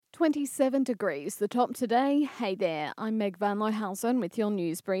27 degrees, the top today. Hey there, I'm Meg Van Lohausen with your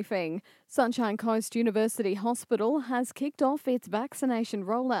news briefing. Sunshine Coast University Hospital has kicked off its vaccination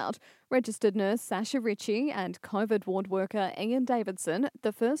rollout. Registered nurse Sasha Ritchie and COVID ward worker Ian Davidson,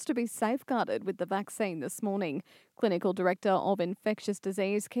 the first to be safeguarded with the vaccine this morning. Clinical Director of Infectious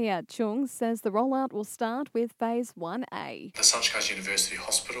Disease Kiat Chung says the rollout will start with Phase 1A. The Sunshine Coast University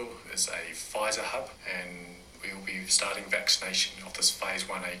Hospital is a Pfizer hub, and we will be starting vaccination of this Phase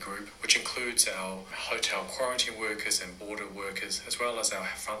 1A group, which includes our hotel quarantine workers and border workers, as well as our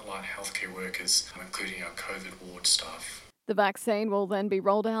frontline healthcare workers, including our COVID ward staff. The vaccine will then be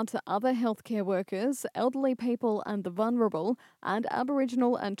rolled out to other healthcare workers, elderly people and the vulnerable, and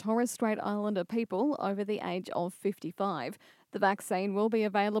Aboriginal and Torres Strait Islander people over the age of 55. The vaccine will be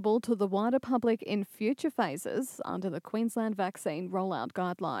available to the wider public in future phases under the Queensland Vaccine Rollout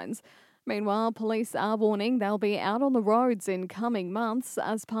Guidelines. Meanwhile, police are warning they'll be out on the roads in coming months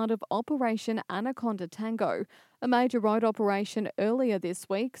as part of Operation Anaconda Tango. A major road operation earlier this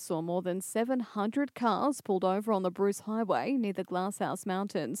week saw more than 700 cars pulled over on the Bruce Highway near the Glasshouse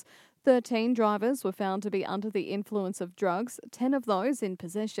Mountains. 13 drivers were found to be under the influence of drugs, 10 of those in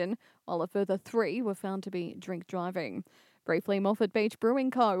possession, while a further 3 were found to be drink driving. Briefly, Moffat Beach Brewing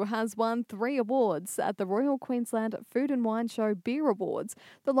Co. has won 3 awards at the Royal Queensland Food and Wine Show Beer Awards.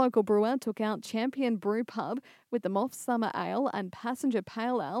 The local brewer took out Champion Brew Pub, with the Moff Summer Ale and Passenger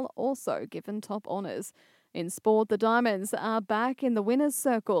Pale Ale also given top honours. In sport, the Diamonds are back in the winner's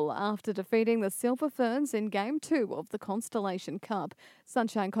circle after defeating the Silver Ferns in Game 2 of the Constellation Cup.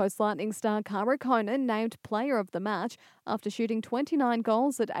 Sunshine Coast Lightning star Cara Conan named Player of the Match after shooting 29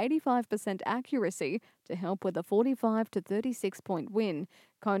 goals at 85% accuracy to help with a 45-36 point win.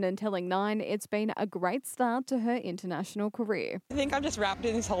 Conan telling Nine it's been a great start to her international career. I think I'm just wrapped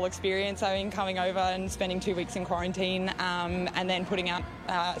in this whole experience. I mean, coming over and spending 2 weeks in quarantine and then putting out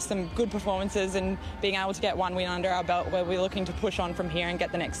some good performances and being able to get one win under our belt where we're looking to push on from here and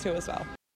get the next 2 as well.